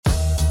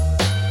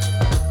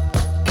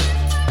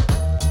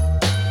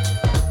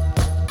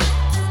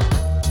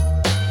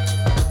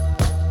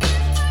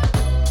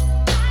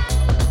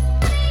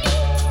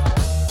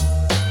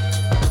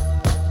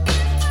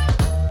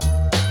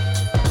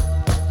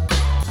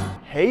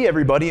Hey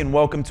everybody, and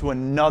welcome to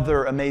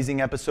another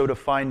amazing episode of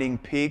Finding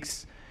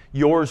Peaks.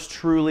 Yours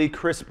truly,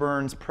 Chris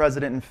Burns,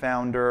 president and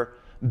founder,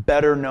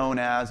 better known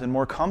as and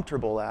more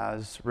comfortable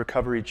as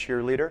recovery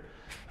cheerleader.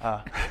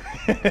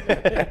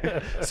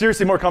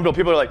 Seriously, more comfortable.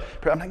 People are like,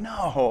 I'm like,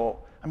 no,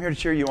 I'm here to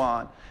cheer you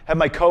on. Have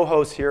my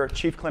co-host here,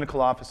 Chief Clinical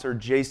Officer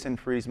Jason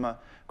Friesma.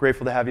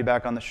 Grateful to have you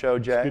back on the show,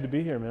 Jay. It's good to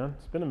be here, man.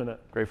 It's been a minute.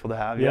 Grateful to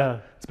have you. Yeah.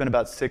 It's been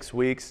about 6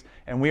 weeks,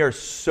 and we are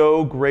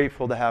so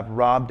grateful to have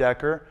Rob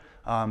Decker.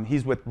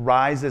 He's with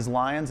Rise as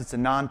Lions. It's a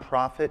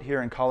nonprofit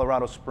here in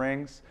Colorado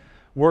Springs,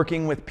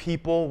 working with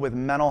people with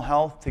mental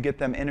health to get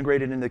them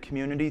integrated into the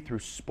community through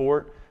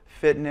sport,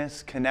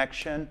 fitness,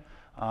 connection,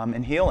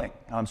 and healing.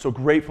 I'm so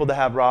grateful to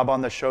have Rob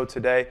on the show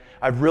today.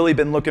 I've really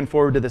been looking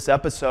forward to this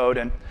episode,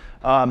 and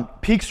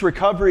Peaks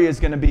Recovery is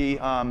going to be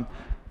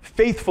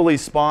faithfully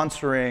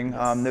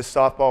sponsoring this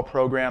softball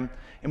program.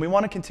 And we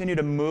want to continue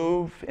to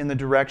move in the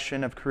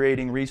direction of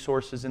creating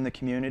resources in the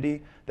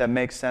community that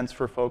make sense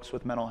for folks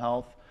with mental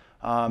health.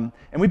 And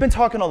we've been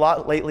talking a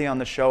lot lately on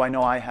the show, I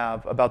know I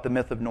have, about the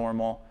myth of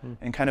normal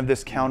and kind of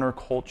this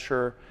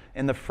counterculture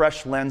and the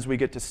fresh lens we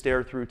get to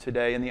stare through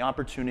today and the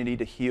opportunity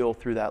to heal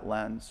through that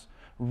lens.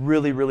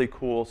 Really, really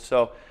cool.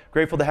 So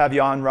grateful to have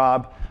you on,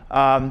 Rob.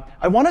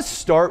 I want to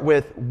start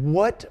with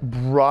what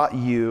brought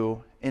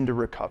you into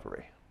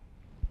recovery?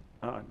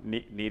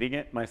 Needing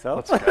it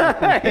myself?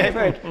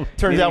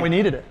 Turns out we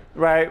needed it.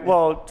 Right.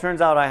 Well, turns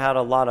out I had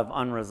a lot of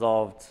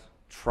unresolved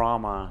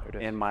trauma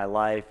in my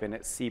life, and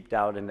it seeped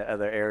out into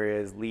other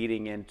areas,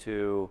 leading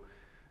into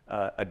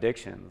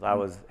addictions. I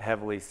was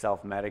heavily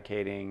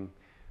self-medicating,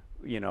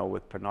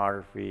 with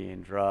pornography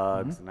and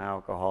drugs and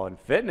alcohol and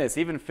fitness.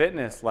 Even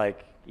fitness,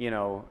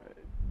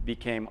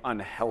 became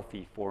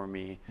unhealthy for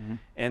me.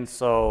 And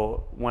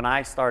so when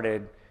I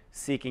started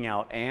seeking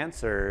out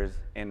answers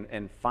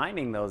and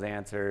finding those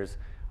answers,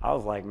 I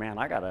was like, man,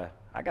 I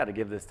gotta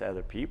give this to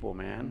other people,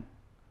 man.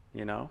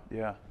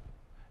 Yeah,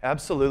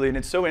 absolutely. And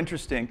it's so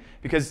interesting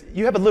because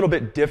you have a little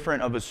bit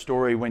different of a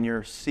story when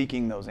you're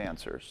seeking those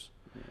answers.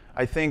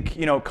 I think,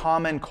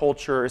 common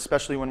culture,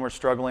 especially when we're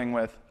struggling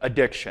with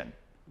addiction,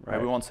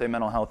 right? We won't say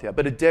mental health yet,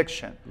 but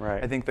addiction.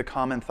 Right. I think the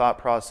common thought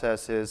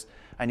process is,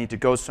 I need to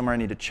go somewhere, I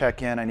need to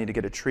check in, I need to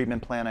get a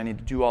treatment plan, I need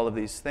to do all of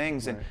these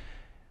things. And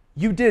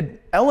you did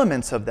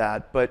elements of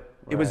that, but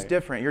it was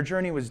different. Your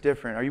journey was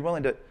different. Are you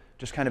willing to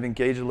just kind of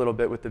engage a little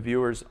bit with the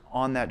viewers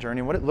on that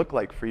journey, what it looked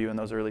like for you in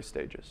those early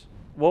stages?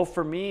 Well,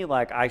 for me,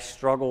 I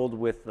struggled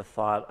with the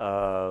thought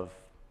of,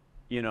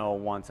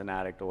 once an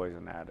addict, always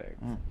an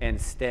addict,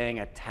 and staying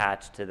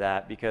attached to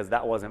that because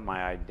that wasn't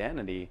my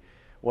identity.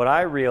 What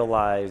I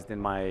realized in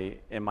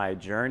my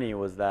journey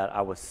was that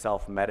I was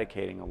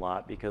self-medicating a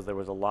lot because there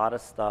was a lot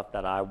of stuff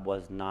that I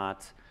was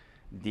not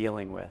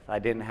dealing with. I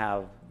didn't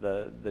have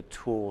the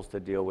tools to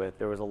deal with.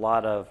 There was a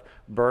lot of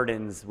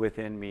burdens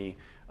within me,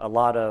 a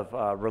lot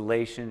of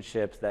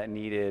relationships that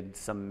needed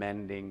some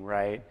mending,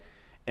 right?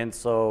 And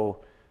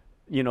so,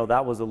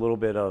 that was a little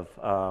bit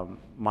of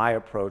my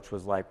approach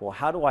was like, well,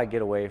 how do I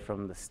get away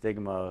from the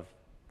stigma of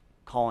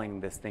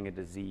calling this thing a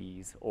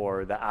disease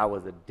or that I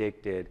was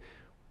addicted?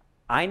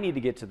 I need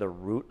to get to the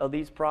root of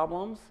these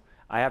problems.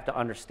 I have to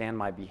understand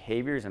my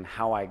behaviors and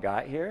how I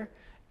got here.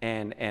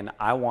 And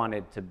I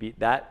wanted to be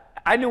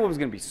that. I knew it was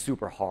going to be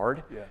super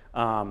hard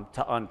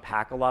to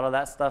unpack a lot of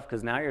that stuff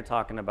because now you're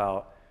talking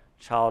about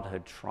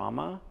childhood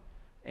trauma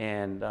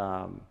and,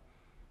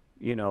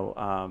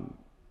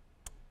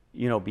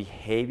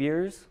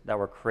 behaviors that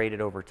were created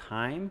over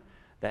time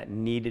that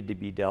needed to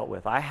be dealt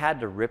with. I had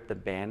to rip the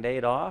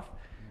Band-Aid off,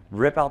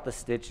 rip out the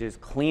stitches,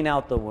 clean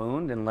out the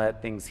wound, and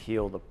let things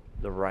heal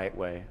the right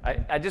way.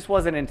 I just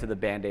wasn't into the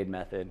Band-Aid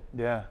method.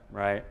 Yeah.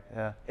 Right?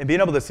 Yeah. And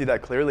being able to see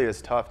that clearly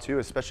is tough too,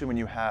 especially when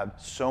you have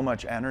so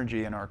much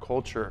energy in our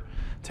culture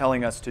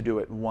telling us to do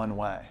it one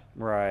way.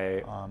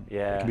 Right.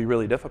 It can be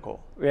really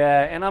difficult.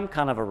 Yeah, and I'm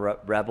kind of a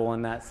rebel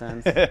in that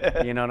sense.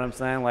 You know what I'm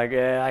saying?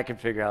 I can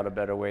figure out a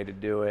better way to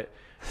do it.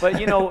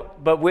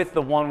 But, but with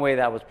the one way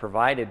that was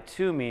provided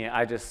to me,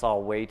 I just saw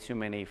way too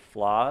many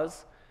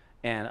flaws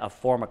and a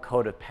form of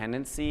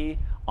codependency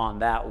on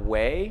that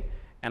way.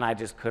 And I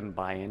just couldn't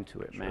buy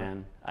into it,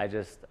 man. I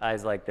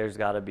was like, there's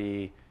got to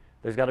be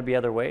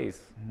other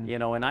ways,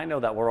 and I know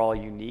that we're all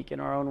unique in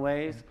our own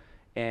ways.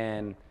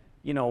 And,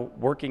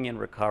 working in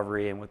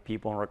recovery and with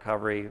people in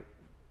recovery,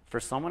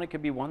 for someone, it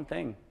could be one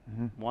thing,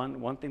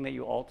 one thing that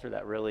you alter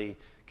that really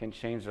can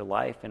change their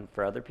life. And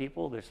for other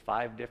people, there's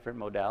 5 different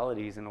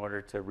modalities in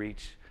order to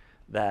reach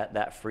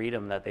that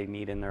freedom that they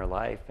need in their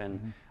life.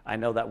 And I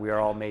know that we are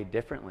all made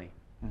differently,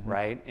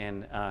 right?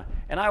 And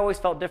I always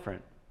felt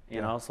different.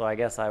 So I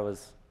guess I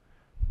was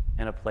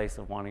in a place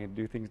of wanting to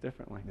do things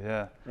differently.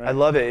 Yeah, right? I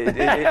love it.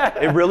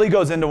 It really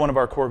goes into one of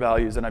our core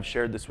values, and I've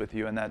shared this with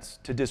you, and that's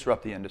to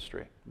disrupt the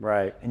industry.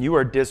 Right. And you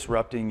are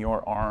disrupting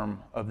your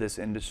arm of this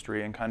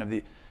industry and kind of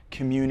the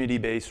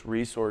community-based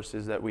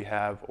resources that we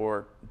have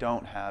or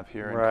don't have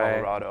here in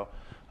Colorado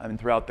and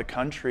throughout the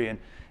country. And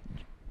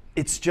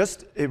it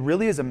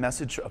really is a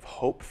message of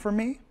hope for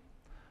me.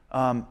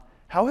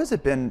 How has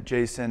it been,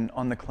 Jason,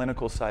 on the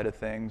clinical side of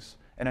things?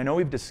 And I know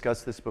we've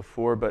discussed this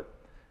before, but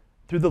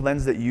through the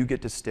lens that you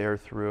get to stare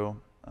through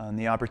and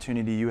the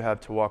opportunity you have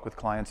to walk with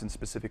clients and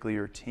specifically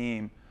your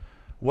team,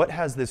 what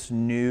has this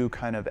new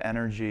kind of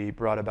energy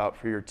brought about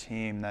for your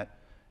team that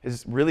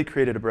has really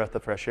created a breath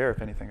of fresh air,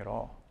 if anything at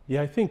all?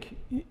 Yeah, I think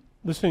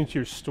listening to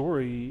your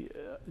story,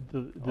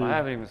 I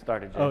haven't even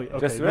started yet. Oh,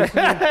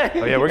 okay.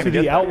 Oh yeah, we're to gonna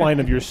the get outline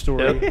of your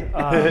story.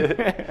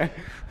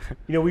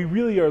 We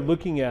really are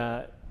looking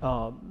at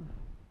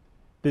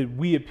that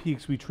we at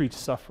Peaks, we treat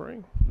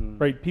suffering,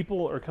 right?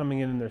 People are coming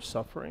in and they're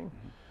suffering.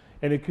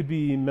 And it could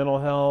be mental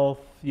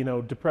health,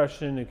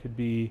 depression, it could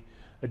be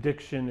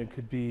addiction, it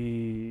could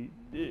be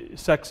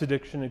sex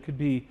addiction, it could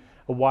be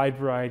a wide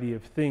variety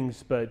of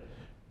things. But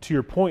to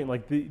your point,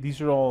 like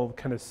these are all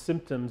kind of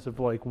symptoms of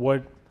like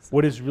what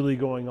is really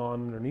going on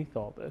underneath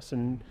all this.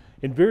 And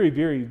very,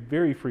 very,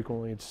 very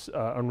frequently it's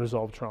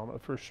unresolved trauma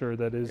for sure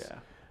that is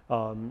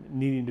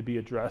needing to be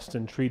addressed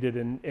and treated,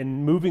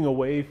 and moving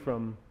away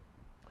from,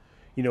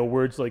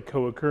 words like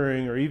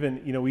co-occurring, or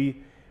even,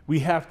 we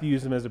have to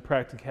use them as a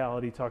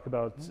practicality, talk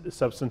about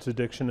substance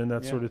addiction and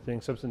that sort of thing,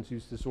 substance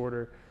use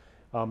disorder.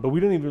 But we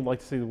don't even like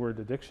to say the word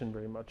addiction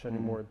very much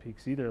anymore at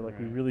Peaks either. Like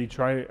we really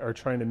are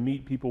trying to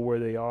meet people where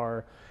they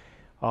are.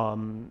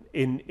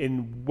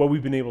 And what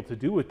we've been able to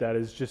do with that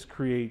is just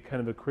create kind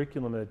of a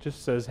curriculum that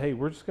just says, hey,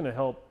 we're just going to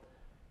help.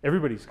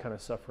 Everybody's kind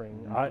of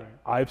suffering.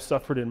 I've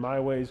suffered in my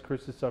ways.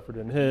 Chris has suffered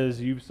in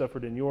his. You've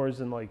suffered in yours.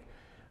 And like,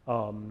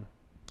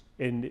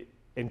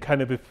 and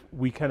kind of if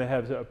we kind of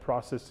have a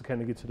process to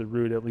kind of get to the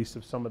root, at least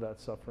of some of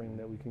that suffering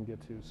that we can get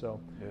to. So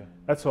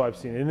that's how I've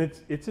seen it. And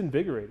it's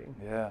invigorating.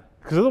 Yeah.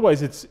 Because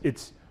otherwise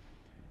it's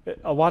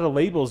a lot of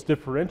labels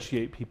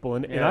differentiate people.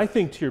 And I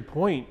think to your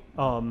point,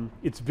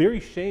 it's very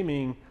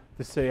shaming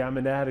to say I'm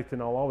an addict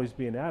and I'll always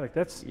be an addict.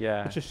 It's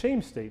a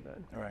shame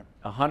statement. All right.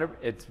 100,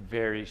 it's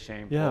very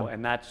shameful.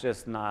 And that's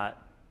just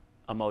not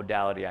a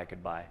modality I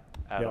could buy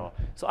at all.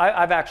 So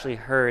I've actually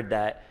heard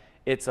that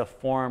it's a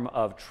form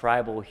of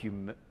tribal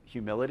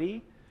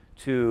humility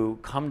to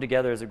come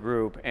together as a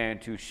group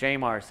and to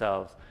shame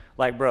ourselves.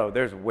 Like, bro,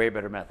 there's way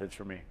better methods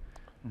for me.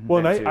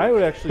 Well, and I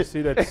would actually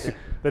say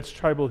that's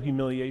tribal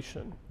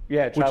humiliation.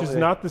 Yeah, which is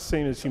not the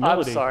same as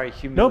humility. I'm sorry,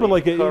 humility. No, but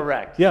like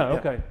correct.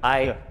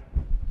 Okay.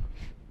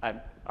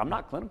 I'm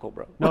not clinical,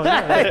 bro. No,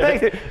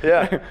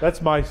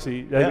 that's my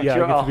seat. You're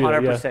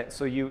 100%.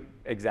 So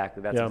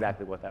that's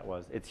exactly what that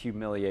was. It's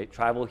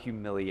tribal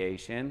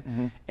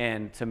humiliation,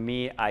 and to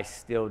me, I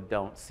still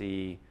don't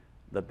see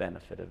the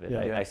benefit of it.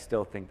 I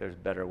still think there's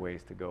better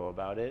ways to go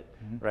about it,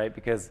 right?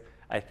 Because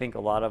I think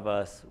a lot of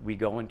us, we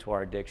go into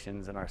our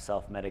addictions and our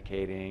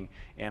self-medicating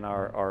and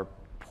our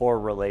poor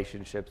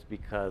relationships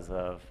because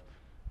of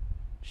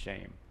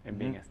shame and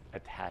being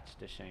attached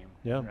to shame,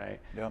 right?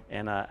 Yep.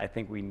 And I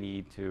think we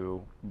need to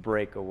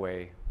break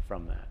away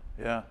from that.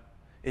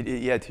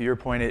 Yeah. To your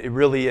point, it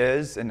really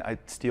is, and I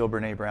steal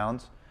Brene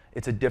Brown's,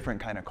 it's a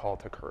different kind of call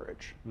to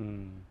courage.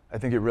 I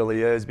think it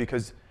really is,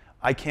 because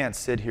I can't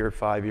sit here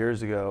 5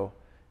 years ago,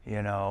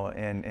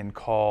 and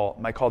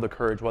my call to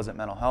courage wasn't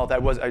mental health.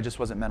 I just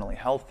wasn't mentally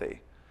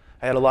healthy.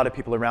 I had a lot of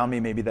people around me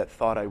maybe that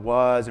thought I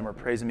was and were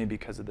praising me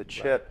because of the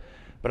chip,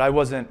 but I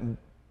wasn't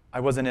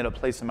in a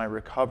place in my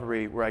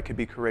recovery where I could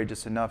be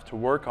courageous enough to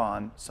work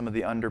on some of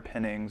the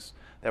underpinnings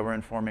that were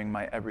informing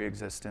my every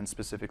existence,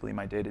 specifically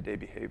my day-to-day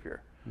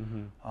behavior.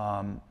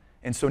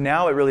 And so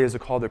now it really is a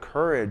call to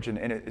courage, and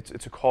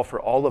it's a call for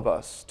all of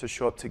us to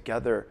show up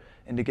together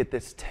and to get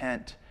this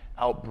tent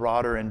out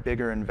broader and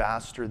bigger and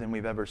vaster than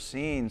we've ever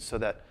seen, so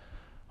that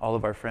all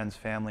of our friends,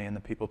 family, and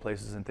the people,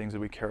 places, and things that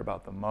we care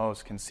about the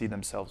most can see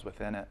themselves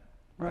within it.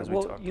 Right.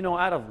 Well,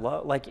 out of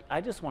love, like, I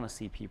just want to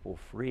see people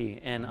free.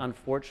 And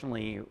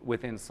unfortunately,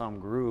 within some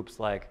groups,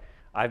 like,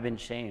 I've been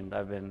shamed.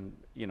 I've been,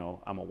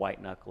 I'm a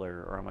white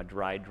knuckler, or I'm a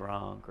dry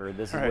drunk, or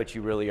this is what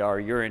you really are.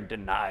 You're in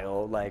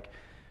denial. Like,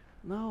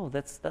 no,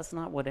 that's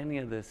not what any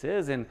of this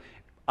is. And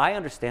I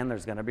understand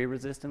there's going to be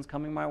resistance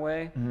coming my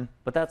way,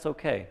 but that's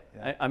okay.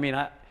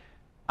 Yeah.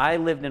 I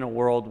lived in a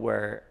world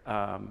where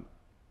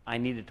I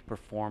needed to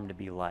perform to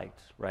be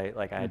liked, right?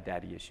 Like, I had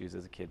daddy issues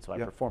as a kid, so I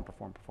perform.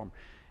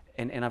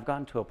 And I've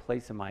gotten to a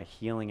place in my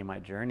healing, in my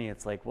journey,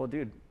 it's like, well,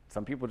 dude,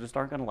 some people just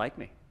aren't going to like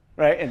me,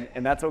 right?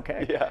 And that's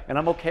okay. And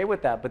I'm okay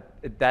with that, but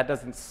that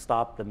doesn't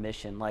stop the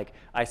mission. Like,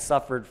 I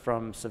suffered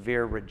from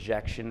severe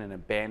rejection and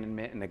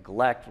abandonment and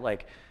neglect.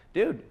 Like,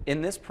 dude,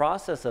 in this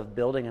process of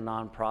building a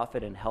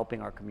nonprofit and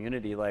helping our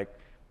community, like,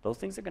 those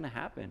things are going to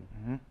happen.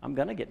 I'm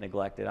going to get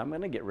neglected. I'm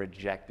going to get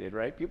rejected,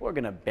 right? People are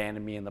going to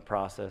abandon me in the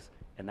process,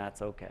 and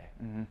that's okay,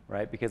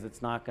 right? Because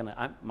it's not going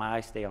to, my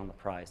eyes stay on the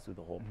prize through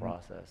the whole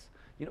process.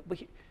 But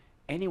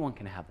anyone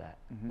can have that.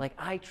 Like,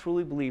 I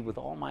truly believe with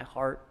all my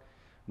heart,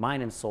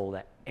 mind, and soul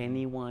that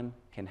anyone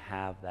can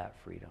have that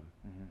freedom,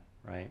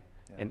 right?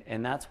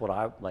 And that's what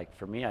I, like,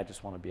 for me, I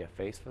just want to be a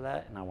face for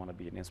that, and I want to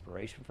be an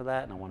inspiration for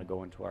that, and I want to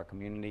go into our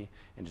community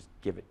and just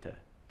give it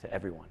to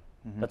everyone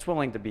that's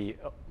willing to be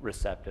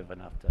receptive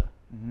enough to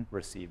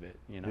receive it,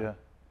 Yeah.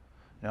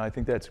 No, I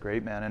think that's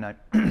great, man.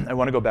 And I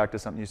want to go back to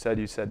something you said.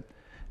 You said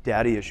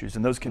daddy issues,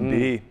 and those can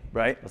be,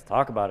 right? Let's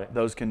talk about it.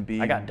 Those can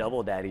be. I got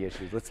double daddy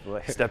issues. Let's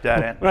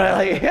Stepdad and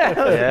right, like,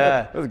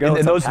 yeah. Let's go.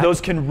 And those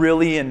can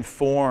really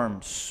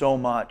inform so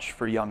much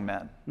for young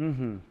men.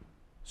 Mm-hmm.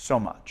 So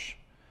much.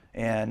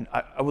 And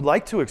I would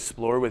like to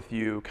explore with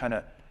you kind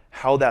of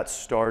how that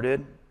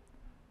started,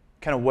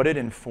 kind of what it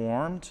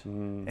informed,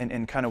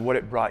 and kind of what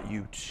it brought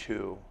you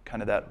to,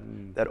 kind of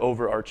that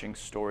overarching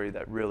story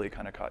that really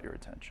kind of caught your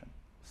attention.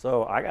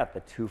 So I got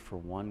the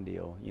 2-for-1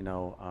 deal. You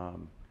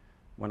know,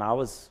 when I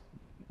was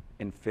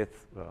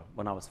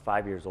when I was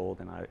 5 years old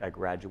and I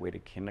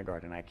graduated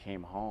kindergarten, I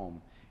came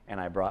home and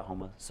I brought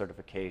home a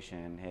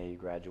certification. Hey, you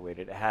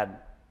graduated. It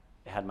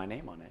had my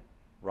name on it,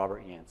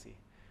 Robert Yancey,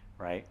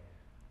 right?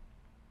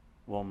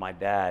 Well, my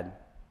dad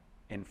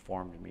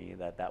informed me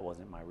that that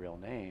wasn't my real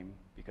name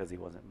because he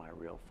wasn't my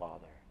real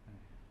father.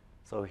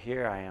 So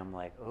here I am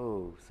like,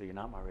 oh, so you're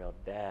not my real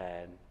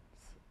dad.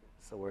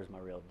 So where's my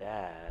real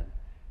dad?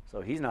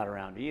 So he's not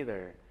around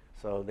either.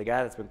 So the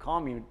guy that's been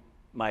calling me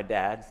my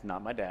dad's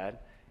not my dad,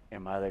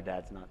 and my other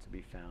dad's not to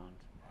be found.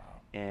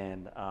 Wow.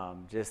 And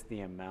just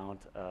the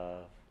amount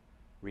of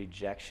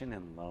rejection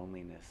and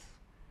loneliness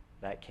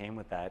that came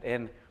with that.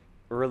 And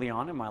early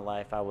on in my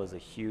life, I was a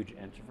huge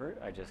introvert.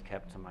 I just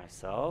kept to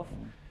myself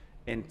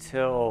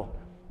until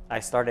I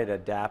started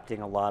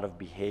adapting a lot of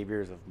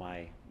behaviors of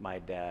my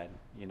dad.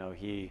 You know,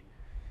 he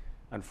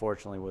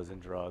unfortunately was in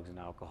drugs and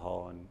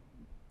alcohol and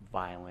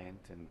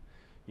violent, and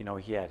you know,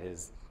 he had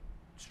his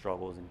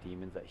struggles and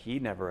demons that he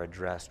never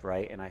addressed,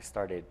 right? And I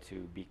started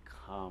to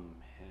become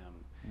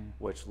him,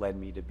 which led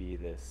me to be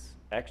this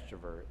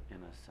extrovert in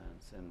a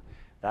sense. And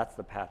that's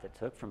the path it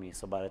took for me.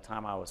 So by the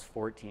time I was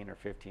 14 or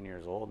 15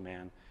 years old,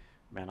 man,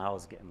 I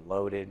was getting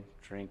loaded,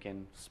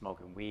 drinking,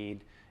 smoking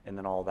weed, and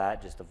then all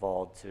that just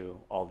evolved to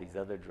all these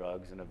other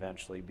drugs and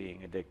eventually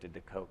being addicted to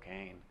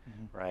cocaine,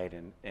 right?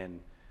 And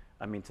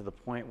I mean, to the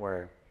point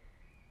where,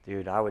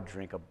 dude, I would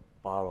drink a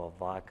bottle of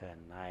vodka at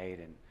night,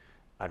 and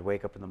I'd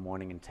wake up in the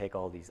morning and take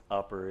all these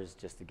uppers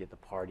just to get the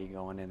party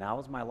going, and that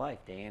was my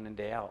life, day in and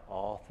day out,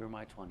 all through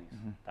my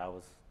 20s. That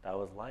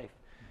was life.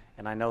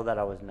 And I know that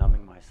I was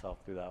numbing myself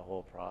through that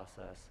whole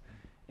process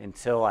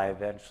until I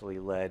eventually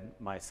led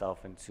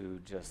myself into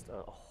just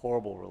a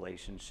horrible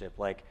relationship.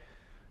 Like,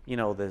 you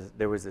know,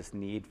 there was this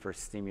need for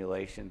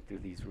stimulation through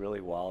these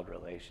really wild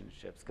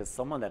relationships, because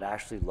someone that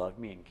actually loved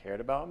me and cared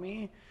about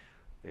me,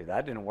 dude,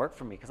 that didn't work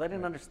for me because I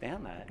didn't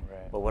understand that.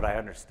 Right. But what I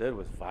understood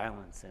was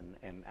violence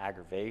and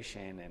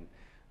aggravation and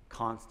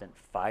constant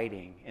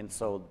fighting. And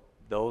so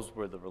those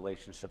were the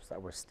relationships that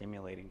were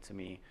stimulating to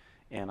me.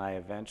 And I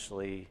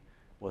eventually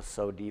was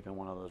so deep in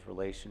one of those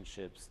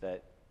relationships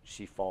that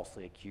she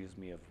falsely accused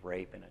me of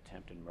rape and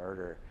attempted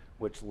murder,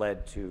 which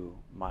led to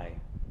my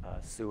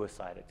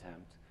suicide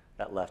attempt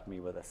that left me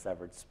with a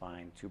severed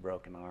spine, 2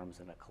 broken arms,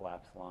 and a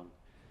collapsed lung.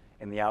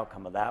 And the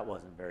outcome of that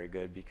wasn't very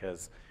good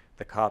because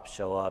the cops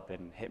show up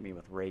and hit me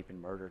with rape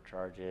and murder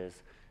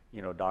charges.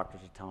 You know,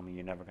 doctors are telling me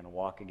you're never going to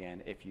walk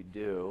again. If you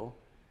do,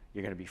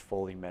 you're going to be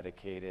fully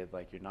medicated.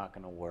 Like, you're not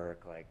going to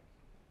work. Like,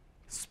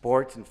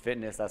 sports and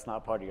fitness, that's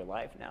not part of your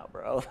life now,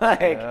 bro.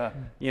 Like,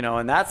 you know,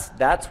 and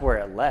that's where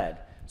it led.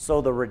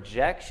 So the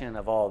rejection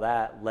of all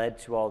that led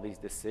to all these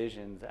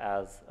decisions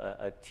as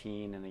a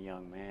teen and a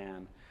young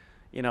man.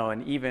 You know,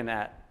 and even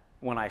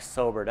when I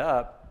sobered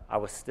up, I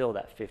was still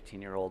that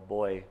 15-year-old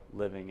boy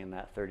living in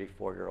that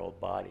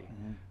 34-year-old body,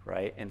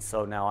 right? And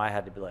so now I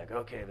had to be like,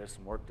 okay, there's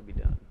some work to be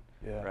done,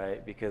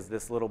 right? Because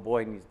this little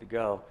boy needs to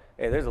go.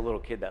 Hey, there's a little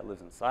kid that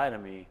lives inside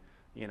of me,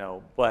 you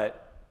know,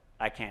 but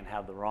I can't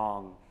have the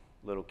wrong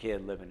little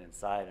kid living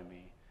inside of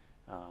me.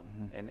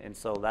 And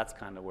so that's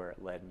kind of where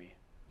it led me.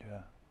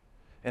 Yeah.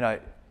 And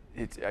I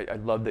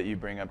love that you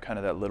bring up kind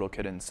of that little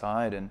kid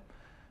inside, and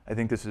I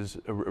think this is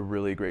a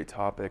really great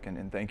topic,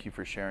 and thank you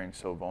for sharing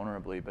so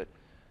vulnerably, but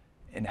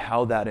and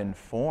how that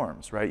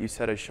informs, right? You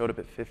said I showed up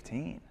at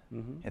 15,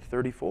 at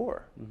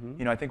 34.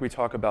 You know, I think we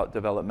talk about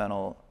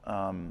developmental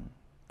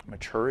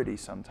maturity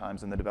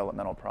sometimes in the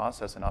developmental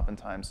process, and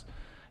oftentimes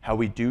how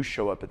we do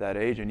show up at that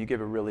age, and you give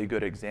a really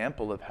good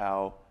example of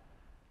how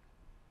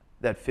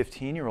that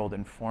 15-year-old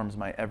informs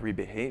my every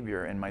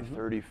behavior in my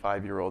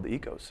 35-year-old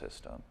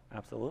ecosystem.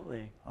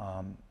 Absolutely.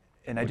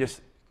 And I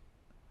just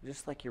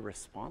like your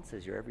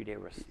responses, your everyday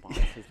response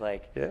is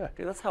like, dude,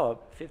 that's how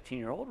a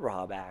 15-year-old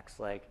Rob acts.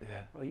 Like,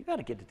 well, you got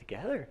to get it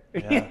together.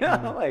 You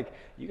know, like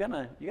you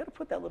gotta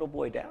put that little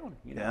boy down.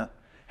 You know?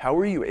 How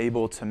were you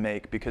able to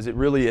make? Because it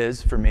really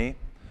is for me.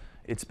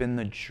 It's been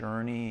the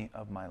journey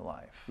of my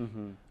life.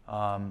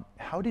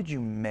 How did you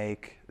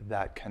make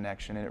that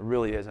connection? And it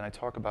really is, and I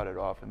talk about it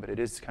often, but it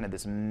is kind of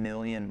this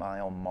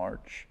 1,000,000-mile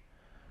march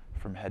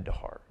from head to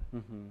heart.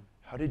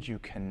 How did you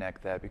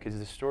connect that? Because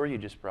the story you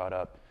just brought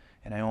up,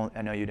 and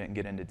I know you didn't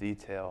get into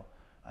detail,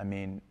 I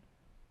mean,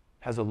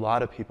 has a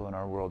lot of people in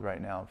our world right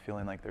now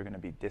feeling like they're going to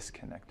be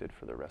disconnected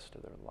for the rest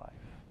of their life,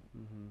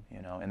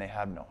 you know, and they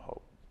have no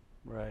hope.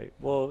 Right.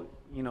 Well,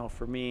 you know,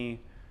 for me,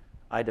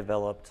 I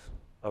developed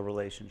a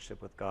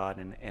relationship with God,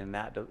 and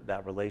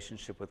that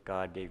relationship with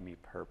God gave me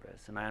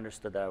purpose. And I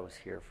understood that I was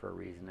here for a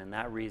reason, and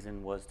that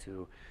reason was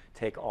to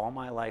take all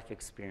my life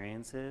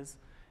experiences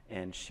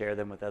and share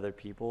them with other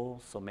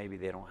people so maybe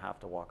they don't have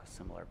to walk a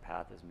similar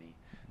path as me.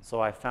 So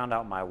I found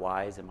out my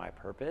whys and my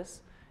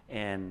purpose,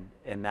 and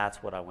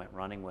that's what I went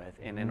running with.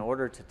 And in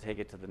order to take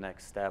it to the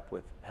next step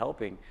with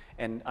helping,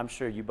 and I'm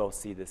sure you both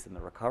see this in the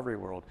recovery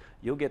world,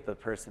 you'll get the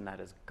person that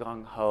is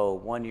gung-ho,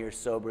 1 year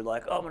sober,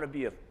 like, oh, I'm going to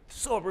be a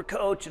sober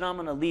coach and I'm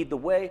going to lead the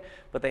way,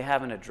 but they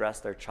haven't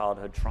addressed their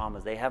childhood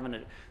traumas. They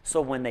haven't.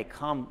 So when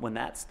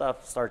that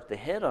stuff starts to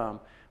hit them,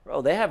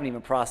 they haven't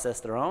even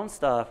processed their own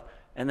stuff.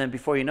 And then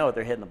before you know it,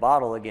 they're hitting the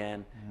bottle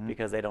again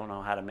because they don't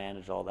know how to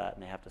manage all that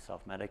and they have to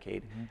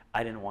self-medicate.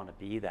 I didn't want to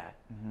be that.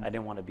 I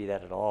didn't want to be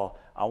that at all.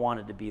 I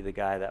wanted to be the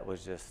guy that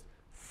was just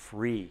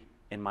free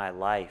in my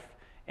life.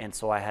 And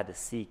so I had to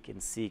seek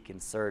and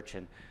search.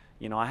 And,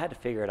 I had to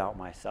figure it out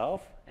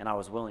myself, and I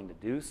was willing to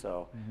do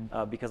so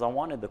because I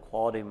wanted the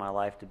quality of my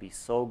life to be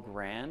so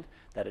grand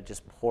that it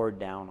just poured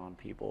down on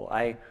people.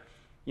 I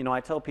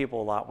tell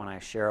people a lot when I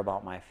share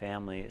about my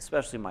family,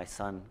 especially my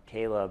son,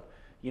 Caleb,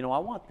 I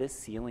want this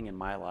ceiling in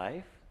my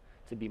life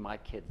to be my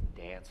kid's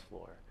dance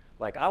floor.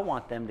 Like, I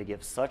want them to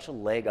give such a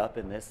leg up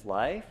in this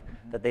life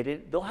that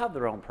they'll have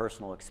their own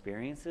personal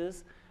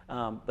experiences,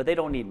 but they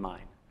don't need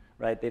mine,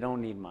 right? They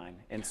don't need mine.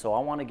 And so I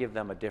want to give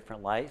them a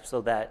different life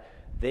so that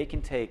they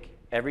can take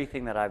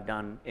everything that I've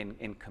done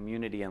in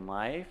community and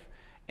life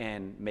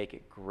and make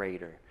it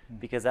greater.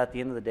 Because at the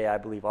end of the day, I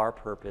believe our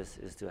purpose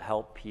is to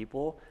help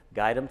people,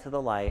 guide them to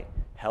the light,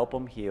 help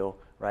them heal,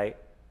 right?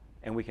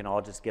 And we can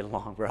all just get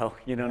along, bro.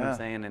 You know what I'm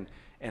saying?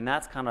 And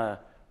that's kind of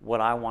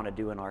what I want to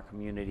do in our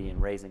community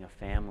and raising a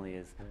family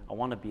is I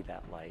want to be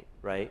that light,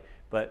 right?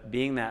 But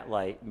being that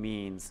light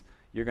means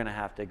you're going to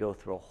have to go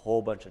through a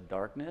whole bunch of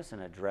darkness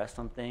and address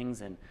some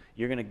things, and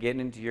you're going to get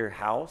into your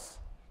house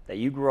that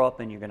you grew up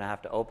in. You're going to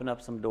have to open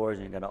up some doors,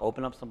 and you're going to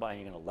open up somebody,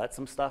 and you're going to let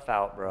some stuff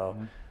out, bro.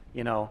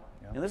 And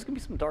there's going to be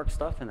some dark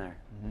stuff in there,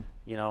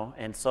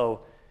 And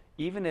so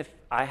even if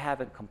I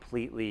haven't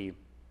completely,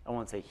 I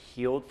won't say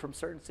healed from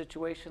certain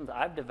situations,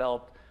 I've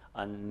developed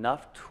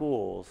enough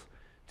tools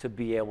to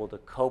be able to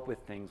cope with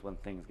things when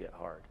things get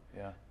hard.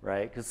 Yeah.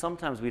 Right? Because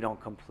sometimes we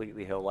don't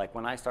completely heal. Like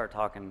when I start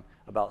talking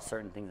about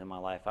certain things in my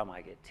life, I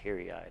might get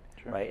teary-eyed,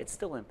 right? It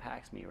still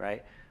impacts me,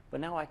 right? But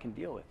now I can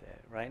deal with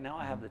it, right? Now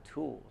I have the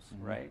tools,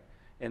 right?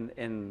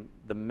 And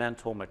the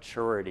mental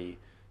maturity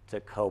to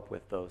cope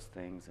with those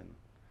things and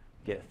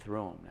get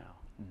through them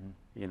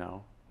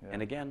now, Yeah.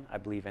 And again, I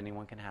believe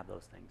anyone can have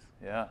those things.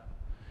 Yeah.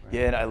 Right.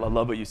 Yeah, and I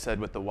love what you said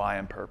with the why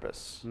and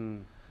purpose.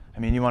 I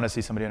mean, you want to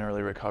see somebody in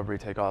early recovery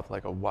take off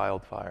like a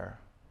wildfire.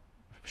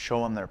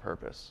 Show them their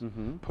purpose.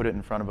 Put it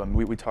in front of them.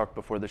 We talked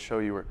before the show,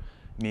 you were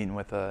meeting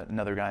with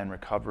another guy in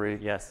recovery.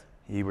 Yes.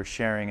 You were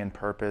sharing in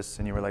purpose,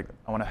 and you were like,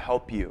 I want to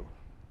help you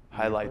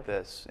highlight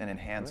this and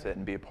enhance it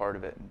and be a part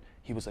of it. And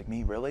he was like,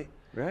 me, really?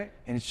 Right.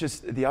 And it's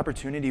just the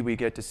opportunity we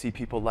get to see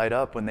people light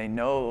up when they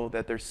know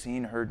that they're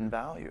seen, heard, and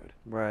valued.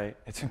 Right.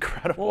 It's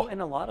incredible. Well,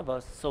 and a lot of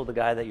us, so the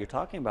guy that you're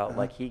talking about,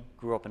 like he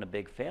grew up in a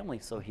big family,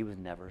 so he was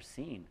never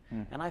seen.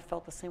 And I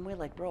felt the same way,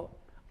 like, bro,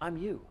 I'm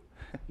you,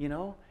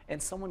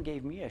 And someone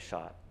gave me a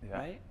shot,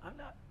 right? I'm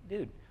not,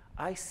 dude,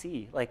 I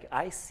see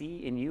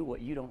in you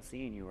what you don't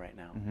see in you right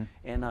now.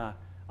 And I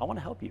want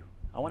to help you.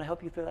 I want to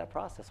help you through that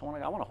process. I want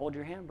to hold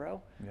your hand,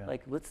 bro. Yeah.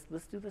 Like, let's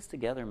do this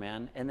together,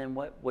 man. And then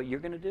what you're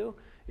going to do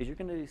is you're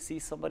going to see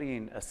somebody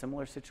in a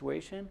similar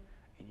situation,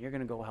 and you're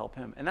going to go help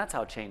him. And that's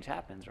how change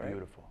happens, right?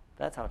 Beautiful.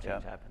 That's how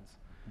change happens.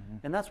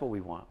 And that's what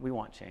we want. We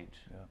want change,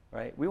 Yeah.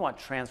 right? We want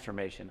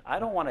transformation. I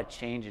don't want a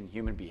change in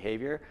human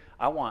behavior.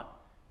 I want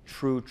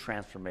true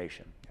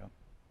transformation. Yeah.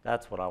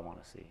 That's what I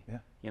want to see.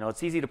 Yeah.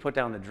 It's easy to put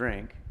down the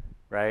drink,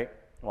 right?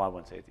 Well, I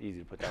wouldn't say it's easy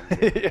to put down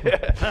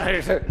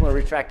the drink. We'll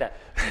retract that.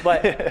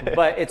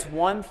 But it's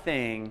one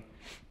thing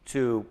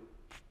to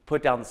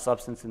put down the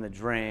substance in the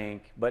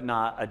drink, but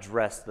not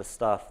address the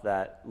stuff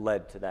that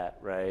led to that,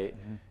 right?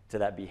 To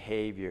that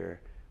behavior.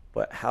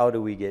 But how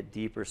do we get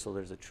deeper so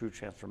there's a true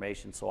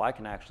transformation? So I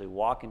can actually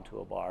walk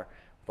into a bar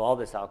with all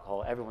this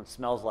alcohol, everyone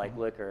smells like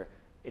liquor,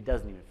 it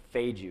doesn't even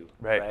fade you,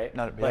 right?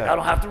 Not, like, I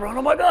don't have to run,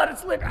 oh my God,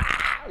 it's liquor,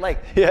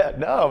 Like, yeah,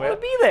 no, I man. want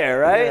to be there,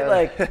 right? Yeah.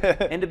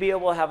 Like, and to be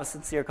able to have a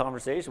sincere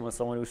conversation with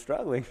someone who's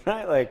struggling,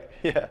 right? Like,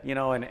 Yeah.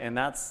 And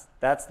that's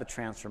the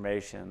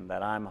transformation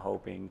that I'm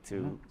hoping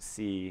to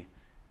see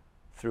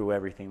through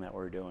everything that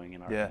we're doing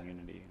in our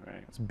community,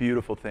 right? It's a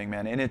beautiful thing,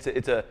 man. And it's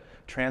a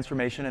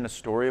transformation and a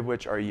story of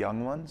which our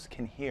young ones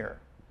can hear.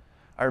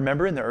 I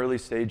remember in the early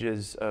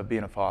stages of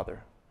being a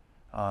father,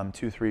 2,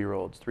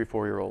 3-year-olds, 3,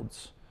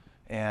 4-year-olds,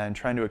 and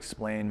trying to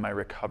explain my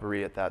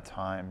recovery at that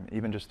time,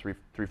 even just 3,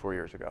 4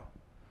 years ago.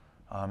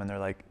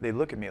 And they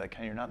look at me like,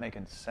 Ken, you're not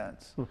making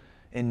sense.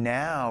 And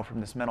now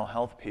from this mental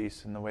health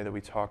piece and the way that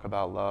we talk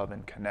about love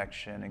and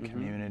connection and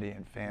community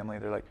and family,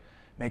 they're like,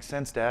 makes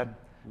sense, Dad.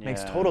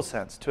 Makes total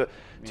sense. To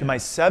my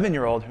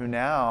 7-year-old who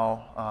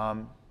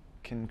now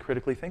can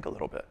critically think a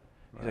little bit.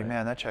 He's like,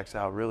 man, that checks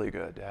out really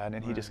good, Dad.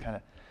 And he just kind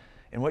of,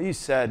 And what you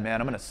said, man,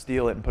 I'm going to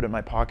steal it and put it in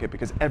my pocket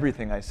because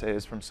everything I say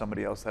is from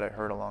somebody else that I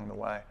heard along the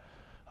way.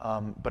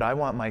 But I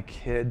want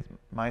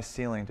my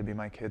ceiling to be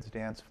my kid's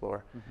dance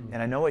floor.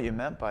 And I know what you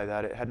meant by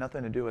that. It had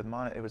nothing to do with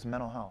it was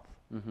mental health.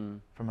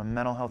 From a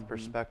mental health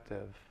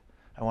perspective,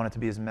 I want it to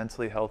be as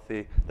mentally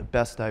healthy. The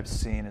best I've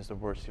seen is the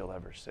worst you'll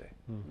ever see.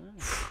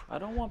 I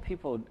don't want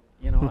people,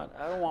 you know,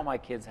 I don't want my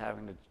kids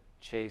having to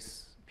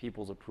chase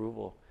people's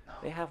approval.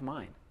 They have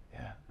mine.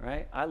 Yeah.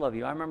 Right? I love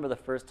you. I remember the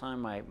first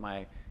time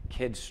my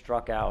kid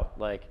struck out,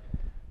 like,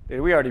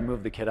 we already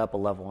moved the kid up a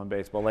level in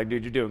baseball. Like,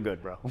 dude, you're doing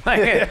good, bro.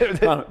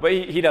 But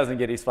he doesn't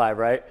get, he's 5,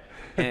 right?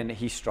 And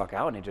he struck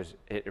out and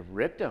it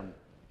ripped him.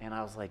 And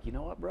I was like, you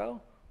know what,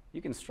 bro?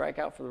 You can strike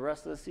out for the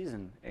rest of the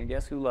season. And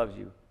guess who loves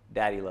you?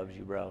 Daddy loves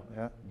you, bro.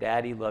 Yeah.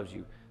 Daddy loves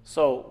you.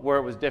 So where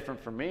it was different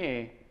for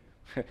me,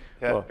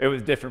 well, it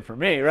was different for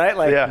me, right?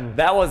 Like,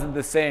 that wasn't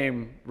the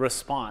same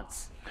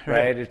response,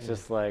 right? It's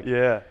just like,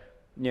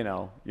 you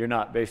know, you're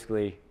not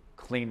basically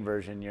clean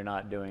version, you're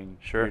not doing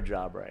your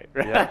job right.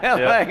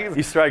 Like,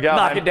 you strike out.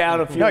 Knock it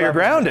down a few. No, you're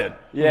grounded.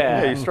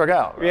 Yeah. You struck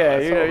out. Bro.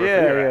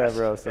 Yeah,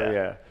 bro.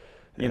 So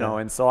you know,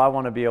 and so I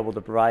want to be able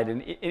to provide,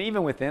 and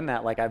even within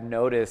that, like I've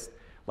noticed,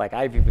 like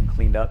I've even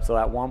cleaned up. So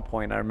at one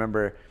point, I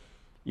remember,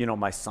 you know,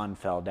 my son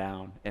fell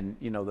down, and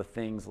you know the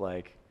things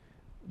like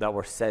that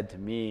were said to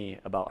me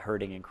about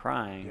hurting and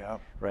crying,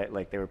 right?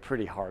 Like they were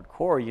pretty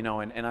hardcore, you know.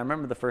 And I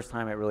remember the first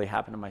time it really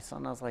happened to my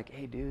son, I was like,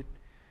 hey, dude,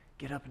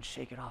 get up and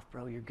shake it off,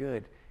 bro. You're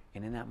good.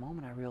 And in that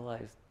moment, I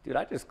realized, dude,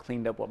 I just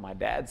cleaned up what my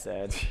dad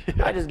said.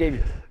 I just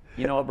gave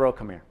you know what, bro,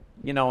 come here.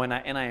 You know, and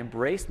I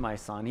embraced my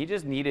son. He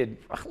just needed,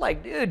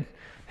 like, dude,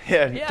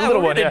 we're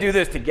going to do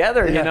this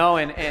together, you know.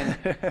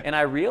 And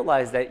I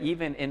realized that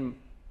even in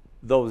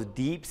those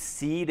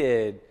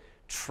deep-seated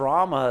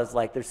traumas,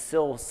 like there's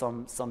still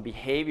some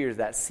behaviors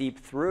that seep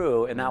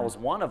through, and that was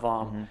one of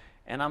them.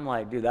 And I'm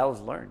like, dude, that was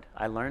learned.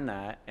 I learned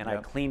that, and I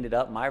cleaned it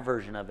up, my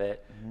version of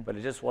it, but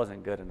it just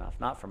wasn't good enough.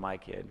 Not for my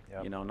kid,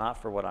 you know,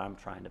 not for what I'm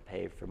trying to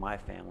pave for my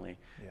family.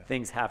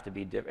 Things have to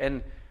be different.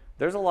 And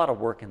there's a lot of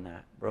work in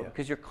that, bro,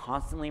 because you're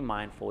constantly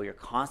mindful. You're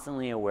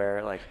constantly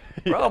aware, like,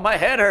 bro, my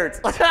head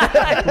hurts. But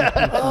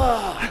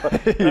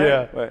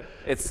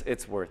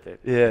it's worth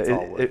it. Yeah,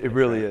 it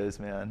really is,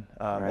 man.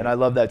 And I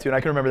love that, too. And I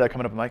can remember that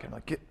coming up in Mike. I'm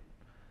like,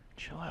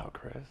 chill out,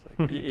 Chris.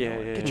 Like,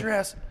 get your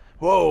ass.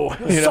 Whoa.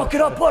 Suck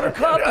it up,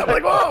 Buttercup. I'm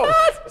like, whoa.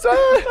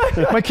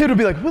 My kid would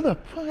be like, what is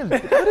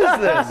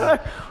this?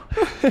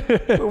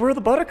 Where are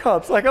the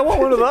Buttercups? Like, I want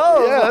one of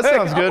those. Yeah, that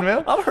sounds good,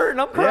 man. I'm hurting.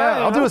 I'm crying.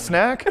 Yeah, I'll do a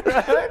snack.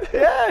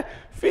 Yeah.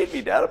 Feed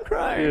me, Dad. I'm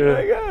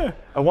crying.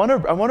 I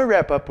want to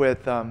wrap up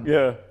with,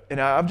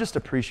 and I've just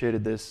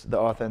appreciated the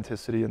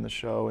authenticity in the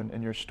show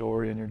and your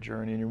story and your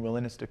journey and your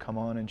willingness to come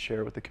on and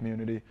share with the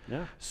community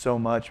so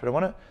much. But I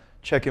want to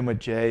check in with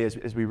Jay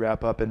as we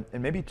wrap up and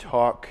maybe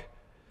talk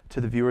to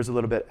the viewers a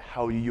little bit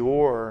how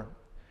you're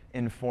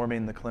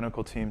informing the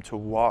clinical team to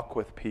walk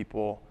with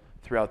people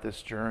throughout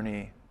this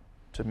journey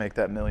to make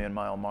that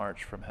 1,000,000-mile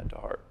march from head to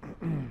heart.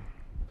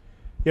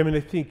 Yeah, I mean,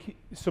 I think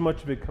so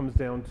much of it comes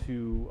down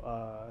to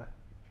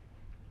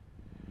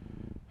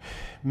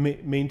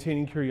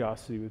maintaining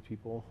curiosity with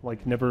people,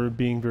 like never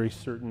being very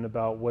certain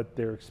about what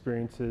their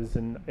experience is,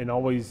 and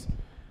always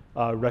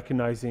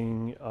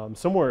recognizing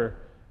somewhere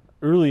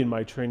early in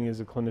my training as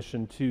a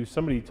clinician too,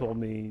 somebody told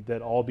me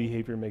that all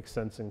behavior makes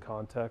sense in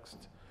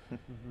context.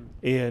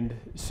 And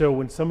so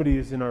when somebody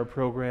is in our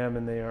program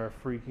and they are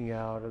freaking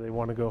out or they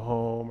want to go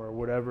home or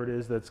whatever it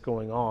is that's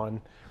going on,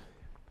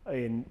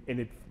 and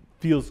it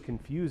feels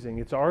confusing,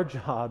 it's our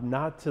job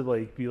not to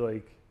like be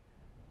like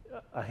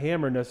a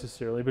hammer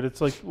necessarily, but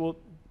it's like, well,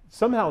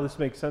 somehow this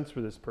makes sense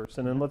for this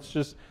person, and let's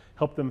just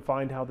help them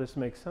find how this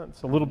makes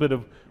sense. A little bit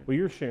of what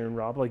you're sharing,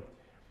 Rob, like,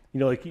 you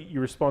know, like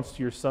your response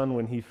to your son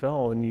when he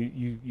fell and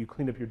you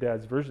cleaned up your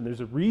dad's version. There's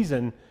a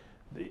reason.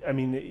 I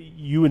mean,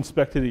 you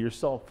inspected it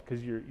yourself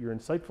because you're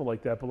insightful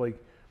like that, but like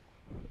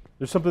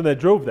there's something that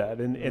drove that,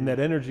 and that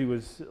energy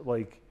was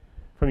like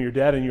from your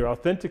dad, and your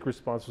authentic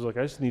response was like,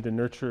 I just need to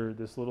nurture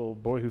this little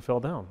boy who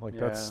fell down. Like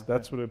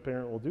that's what a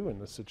parent will do in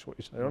this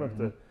situation. I don't have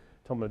to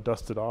tell him to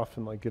dust it off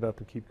and like get up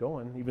and keep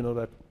going, even though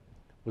that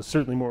was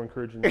certainly more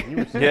encouraging than you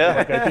were saying.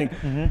 Like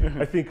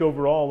I think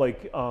overall,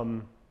 like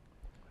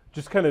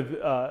just kind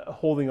of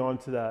holding on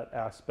to that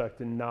aspect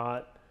and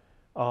not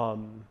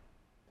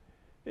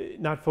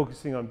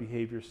focusing on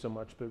behavior so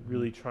much, but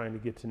really trying to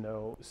get to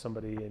know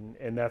somebody,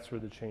 and that's where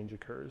the change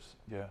occurs.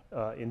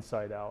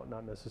 Inside out,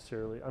 not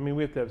necessarily. I mean,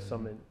 we have to have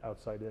some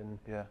outside in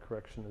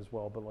correction as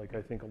well, but like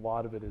I think a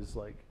lot of it is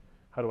like,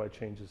 how do I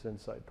change this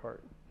inside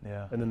part?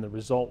 And then the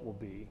result will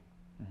be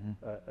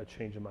a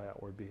change in my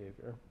outward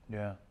behavior.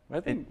 I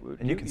think,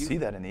 and you can see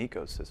that in the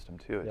ecosystem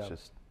too. It's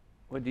just.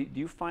 Well, do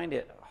you find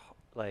it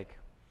like?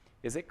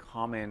 Is it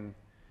common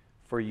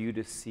for you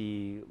to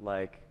see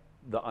like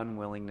the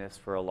unwillingness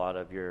for a lot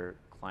of your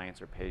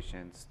clients or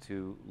patients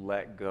to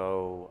let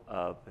go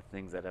of the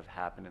things that have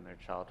happened in their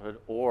childhood,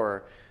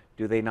 or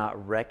do they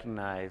not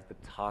recognize the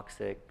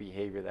toxic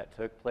behavior that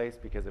took place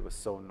because it was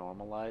so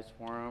normalized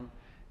for them?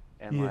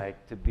 and Yeah.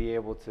 like to be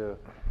able to,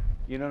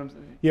 you know what I'm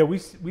saying? Yeah, we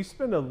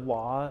spend a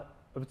lot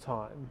of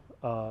time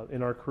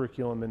in our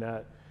curriculum and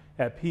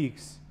at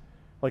Peaks,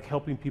 like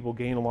helping people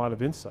gain a lot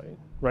of insight,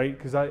 right?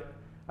 Because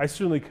I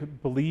certainly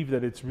could believe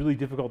that it's really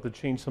difficult to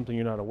change something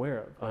you're not aware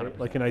of, right? 100%.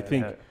 Like, and I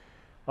think,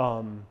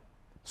 Yeah.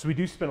 so we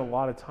do spend a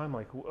lot of time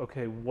like,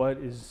 okay, what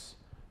is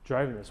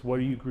driving this? What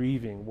are you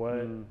grieving?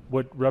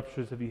 What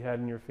ruptures have you had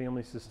in your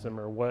family system,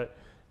 or what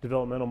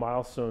developmental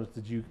milestones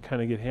did you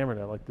kind of get hammered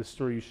at? Like the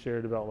story you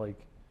shared about like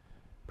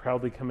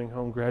proudly coming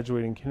home,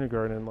 graduating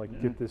kindergarten, and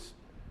like get this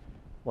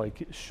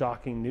like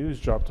shocking news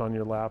dropped on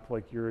your lap,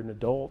 like you're an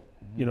adult,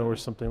 you know, or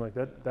something like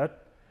that.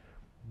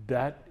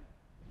 That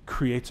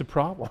creates a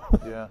problem.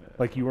 Yeah.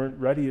 Like you weren't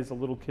ready as a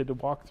little kid to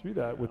walk through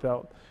that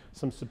without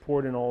some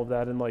support and all of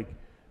that. And like,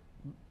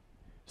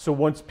 so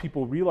once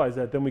people realize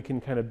that, then we can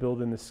kind of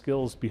build in the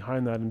skills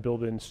behind that and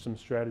build in some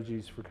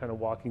strategies for kind of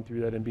walking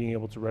through that and being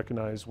able to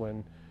recognize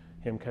when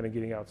him kind of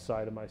getting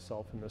outside of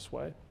myself in this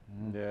way.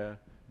 Yeah.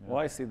 Well,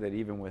 I see that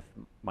even with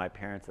my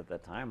parents at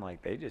that time,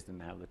 like they just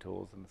didn't have the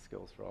tools and the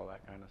skills for all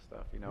that kind of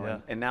stuff, you know. Yeah.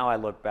 And now I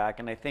look back,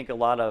 and I think a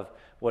lot of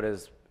what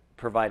has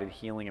provided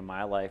healing in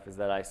my life is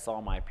that I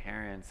saw my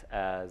parents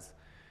as,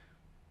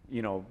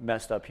 you know,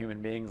 messed up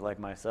human beings like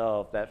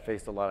myself that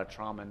faced a lot of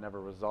trauma and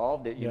never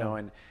resolved it, you know,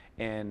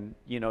 and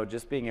you know,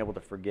 just being able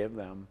to forgive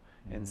them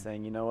and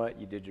saying, you know what,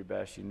 you did your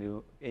best, you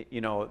knew, you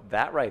know,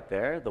 that right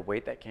there, the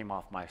weight that came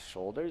off my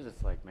shoulders,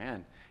 it's like,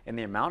 man, and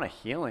the amount of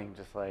healing,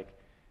 just like,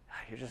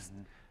 you're just,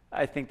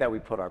 I think that we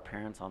put our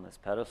parents on this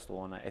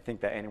pedestal, and I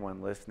think that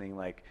anyone listening,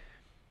 like,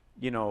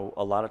 you know,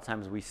 a lot of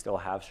times we still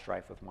have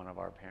strife with one of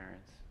our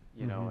parents,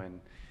 you know, and,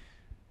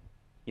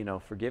 you know,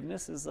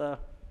 forgiveness is a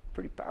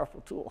pretty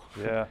powerful tool.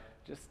 Yeah.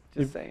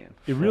 Just saying.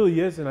 It really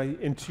is,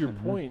 and to your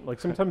point, like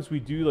sometimes we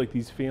do like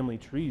these family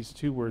trees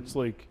too, where it's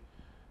like,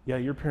 yeah,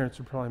 your parents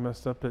are probably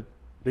messed up, but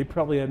they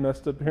probably had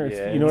messed up parents.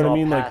 Yeah, you know it's what I all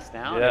mean? Like, passed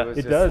down. Yeah. It was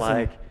it just does,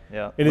 like,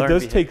 Yeah. and it learn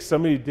does beha- take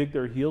somebody to dig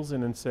their heels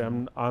in and say,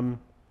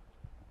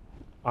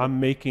 I'm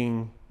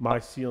making my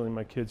ceiling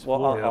my kids' well,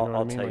 floor. I'll you know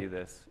what I mean? tell Like, you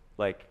this,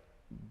 like,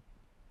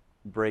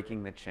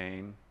 breaking the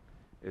chain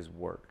is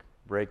work.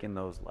 Breaking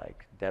those,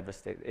 like,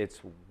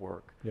 it's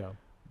work. yeah.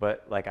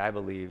 But like I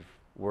believe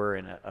we're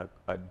in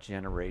a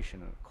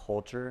generation, a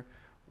culture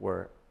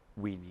where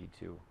we need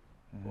to.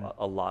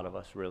 A lot of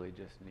us really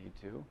just need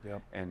to.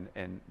 Yep.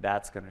 And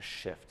that's going to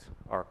shift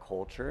our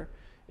culture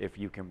if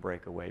you can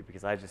break away.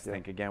 Because I just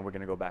think, again, we're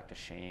going to go back to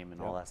shame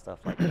and all that stuff.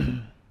 Like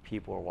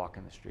people are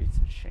walking the streets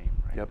in shame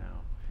right Yep.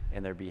 now.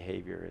 And their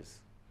behavior is,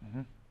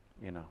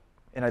 you know.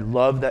 And I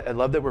love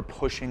that we're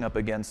pushing up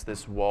against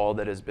this wall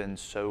that has been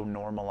so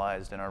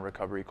normalized in our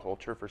recovery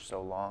culture for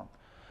so long.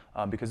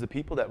 Because the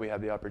people that we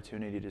have the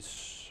opportunity to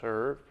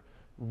serve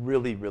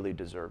really, really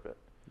deserve it.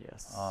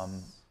 Yes.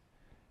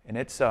 And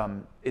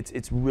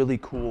it's really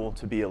cool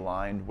to be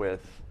aligned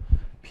with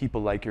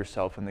people like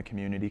yourself in the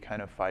community,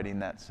 kind of fighting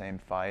that same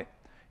fight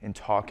and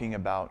talking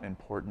about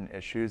important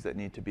issues that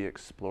need to be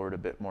explored a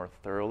bit more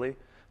thoroughly,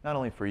 not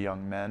only for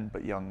young men,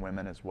 but young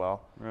women as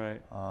well.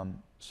 Right.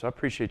 So I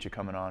appreciate you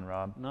coming on,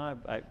 Rob. No,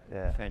 I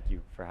Yeah. thank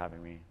you for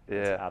having me.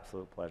 It's Yeah. an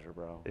absolute pleasure,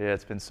 bro. Yeah,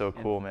 it's been so And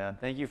cool, man.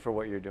 Thank you for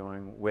what you're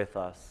doing with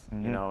us. You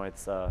know,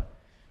 it's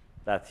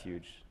that's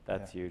huge.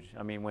 That's huge.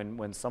 I mean,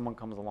 when someone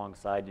comes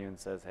alongside you and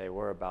says, "Hey,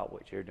 we're about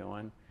what you're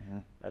doing,"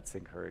 that's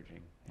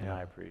encouraging, and Yeah.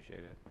 I appreciate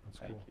it.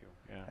 Thank you.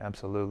 Yeah.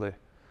 Absolutely.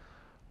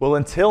 Well,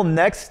 until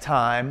next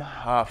time,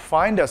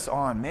 find us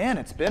on, man,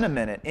 it's been a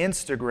minute,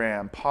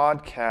 Instagram,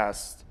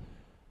 podcast,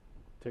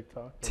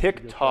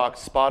 TikTok,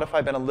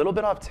 Spotify. Been a little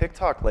bit off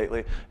TikTok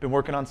lately. Been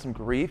working on some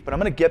grief, but I'm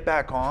going to get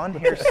back on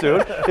here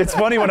soon. It's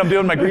funny when I'm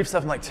doing my grief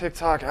stuff, I'm like,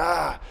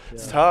 TikTok,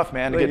 it's tough,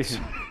 man, to get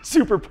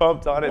super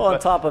pumped on it. Well, on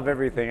but, top of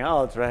everything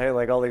else, right?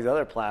 Like all these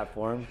other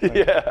platforms.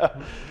 yeah.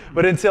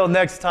 But until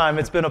next time,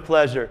 it's been a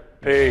pleasure.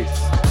 Peace.